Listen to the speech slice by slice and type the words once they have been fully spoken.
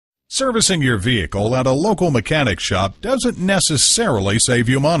Servicing your vehicle at a local mechanic shop doesn't necessarily save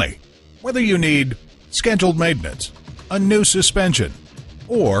you money. Whether you need scheduled maintenance, a new suspension,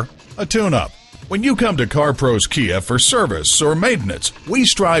 or a tune-up, when you come to CarPros Kia for service or maintenance, we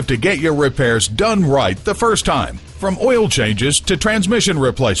strive to get your repairs done right the first time. From oil changes to transmission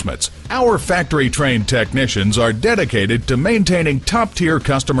replacements, our factory-trained technicians are dedicated to maintaining top-tier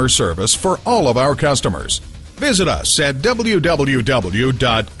customer service for all of our customers. Visit us at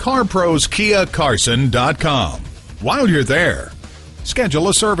www.carproskiacarson.com. While you're there, schedule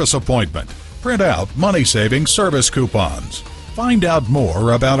a service appointment, print out money-saving service coupons, find out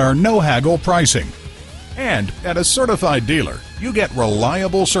more about our no-haggle pricing. And at a certified dealer, you get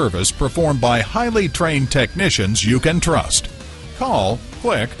reliable service performed by highly trained technicians you can trust. Call,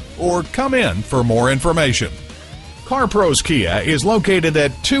 click, or come in for more information. CarPros Kia is located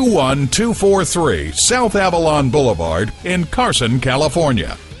at 21243 South Avalon Boulevard in Carson,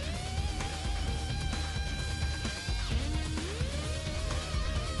 California.